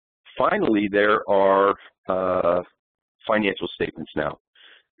finally, there are financial statements now.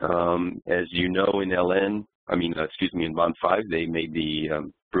 As you know, in LN, in Bond 5, they made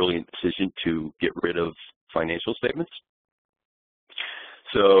the brilliant decision to get rid of financial statements.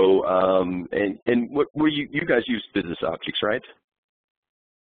 So, and what were you guys use business objects, right?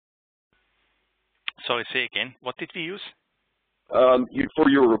 Sorry, say again. What did we use? For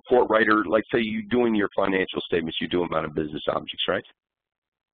your report writer, like say you're doing your financial statements, you do them out of business objects, right?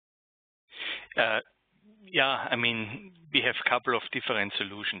 Yeah, we have a couple of different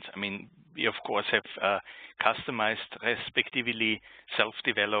solutions. We of course have customized, respectively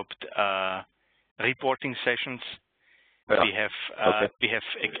self-developed reporting sessions. Yeah. We have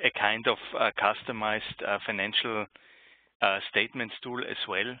a kind of customized financial statements tool as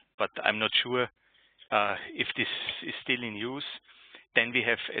well, but I'm not sure if this is still in use. Then we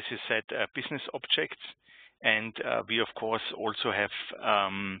have, as you said, business objects, and we of course also have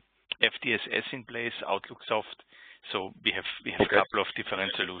FDSS in place, Outlook Soft. So we have a couple of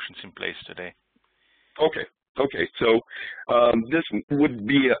different solutions in place today. Okay. So this would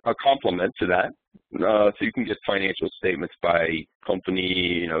be a complement to that. So you can get financial statements by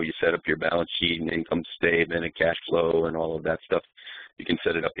company. You set up your balance sheet and income statement and cash flow and all of that stuff. You can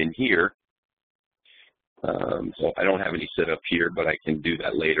set it up in here. So I don't have any set up here, but I can do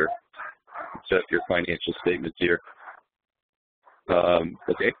that later. Set up your financial statements here.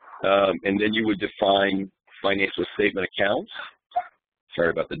 And then you would define financial statement accounts. Sorry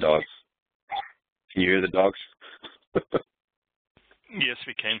about the dogs. Can you hear the dogs? Yes,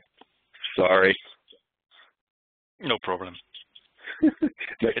 we can. Sorry. No problem.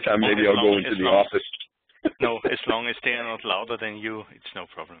 Next time maybe I'll go into the office. No, as long as they are not louder than you, it's no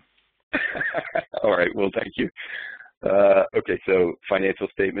problem. All right, well, thank you. Okay, so financial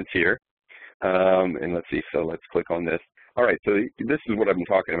statements here. And let's see, so let's click on this. All right, so this is what I'm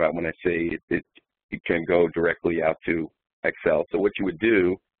talking about when I say it can go directly out to Excel. So what you would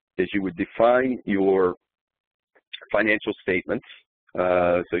do is you would define your financial statements.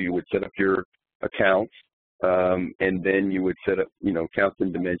 So you would set up your accounts, and then you would set up, counts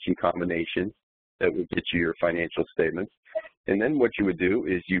and dimension combinations that would get you your financial statements. And then what you would do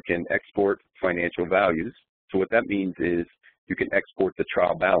is you can export financial values. So what that means is you can export the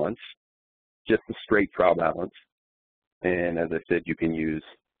trial balance, just the straight trial balance. And as I said, you can use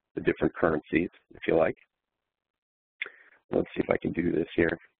the different currencies if you like. Let's see if I can do this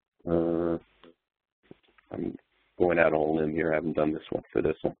here. I'm going out on a limb here. I haven't done this one for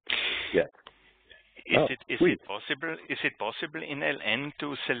this one yet. Is it possible in LN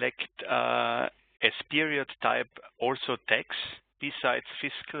to select as period type also tax besides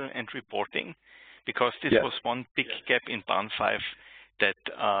fiscal and reporting? Because this was one big gap in Bond 5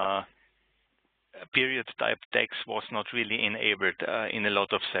 that period type tax was not really enabled in a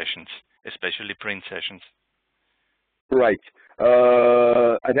lot of sessions, especially print sessions. Right.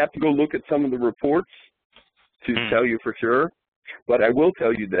 I'd have to go look at some of the reports to tell you for sure, but I will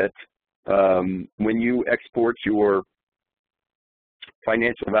tell you that when you export your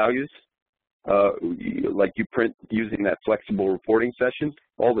financial values, like you print using that flexible reporting session,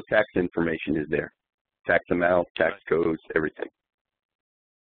 all the tax information is there. Tax amount, tax codes, everything.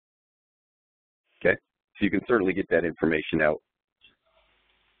 Okay, so you can certainly get that information out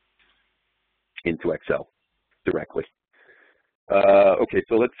into Excel directly. Okay,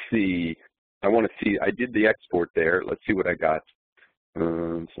 so let's see. I want to see, I did the export there. Let's see what I got. So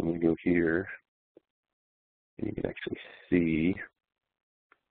I'm going to go here, and you can actually see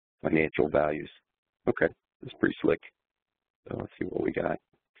financial values. Okay, that's pretty slick. So let's see what we got.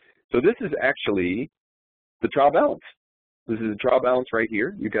 So this is actually the trial balance. This is the trial balance right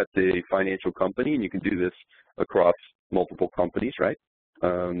here. You got the financial company, and you can do this across multiple companies, right?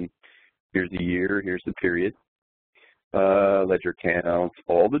 Here's the year, here's the period. Ledger counts,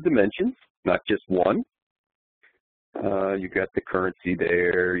 all the dimensions, not just one. You got the currency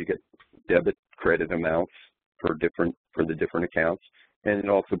there. You get debit, credit amounts for the different accounts, and it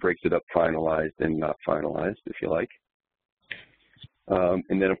also breaks it up finalized and not finalized, if you like.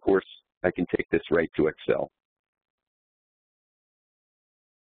 And then, of course, I can take this right to Excel.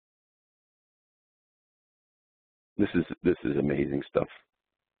 This is amazing stuff.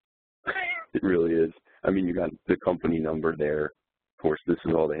 It really is. I mean, you got the company number there. Of course, this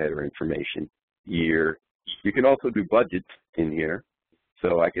is all the header information. Year. You can also do budgets in here.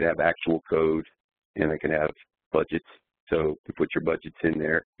 So I could have actual code, and I can have budgets. So you put your budgets in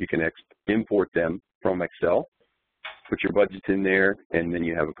there. You can import them from Excel. Put your budgets in there, and then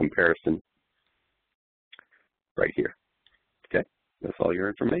you have a comparison right here. Okay, that's all your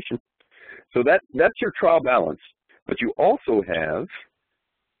information. So that's your trial balance. But you also have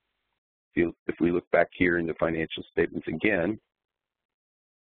If we look back here in the financial statements again,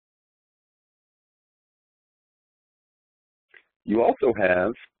 you also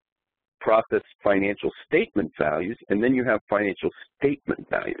have process financial statement values, and then you have financial statement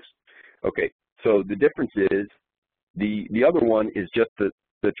values. Okay, so the difference is the other one is just the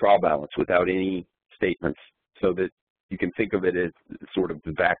trial balance without any statements, so that you can think of it as sort of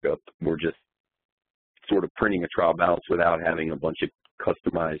the backup. We're just sort of printing a trial balance without having a bunch of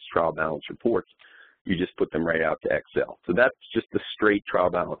customized trial balance reports. You just put them right out to Excel. So that's just the straight trial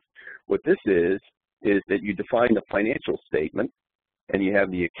balance. What this is that you define the financial statement and you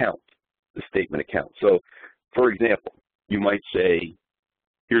have the account, the statement account. So, for example, you might say,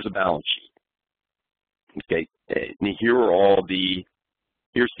 here's a balance sheet. Okay, and here are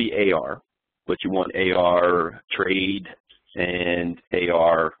here's the AR, but you want AR trade and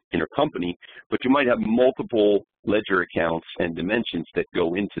AR intercompany, but you might have multiple ledger accounts and dimensions that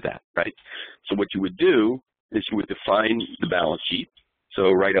go into that, right? So what you would do is you would define the balance sheet.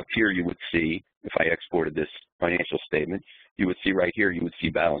 So right up here you would see, if I exported this financial statement, you would see right here, you would see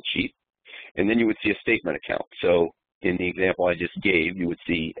balance sheet, and then you would see a statement account. So in the example I just gave, you would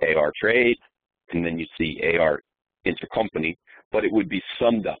see AR trade, and then you'd see AR intercompany, but it would be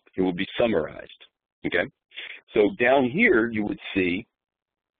summed up, it would be summarized, okay? So down here you would see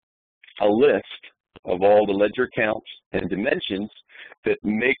a list of all the ledger accounts and dimensions that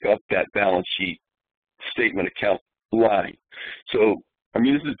make up that balance sheet statement account line. So, I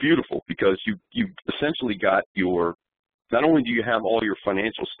mean, this is beautiful because you essentially got not only do you have all your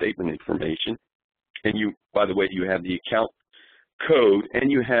financial statement information, and by the way, you have the account code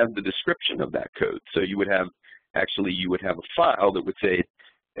and you have the description of that code. So you would have a file that would say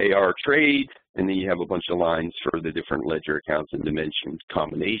AR trade, and then you have a bunch of lines for the different ledger accounts and dimensions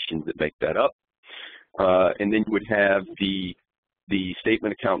combinations that make that up. And then you would have the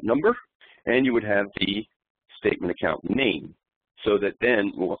statement account number, and you would have the statement account name. So that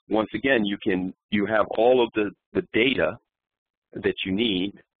then, once again, you have all of the data that you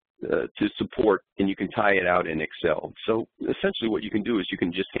need to support, and you can tie it out in Excel. So essentially what you can do is you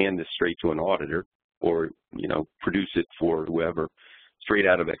can just hand this straight to an auditor, or produce it for whoever straight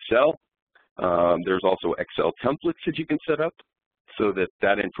out of Excel. There's also Excel templates that you can set up so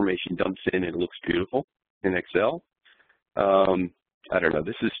that information dumps in and it looks beautiful in Excel. I don't know,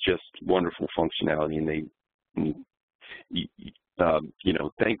 this is just wonderful functionality, and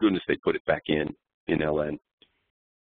thank goodness they put it back in LN.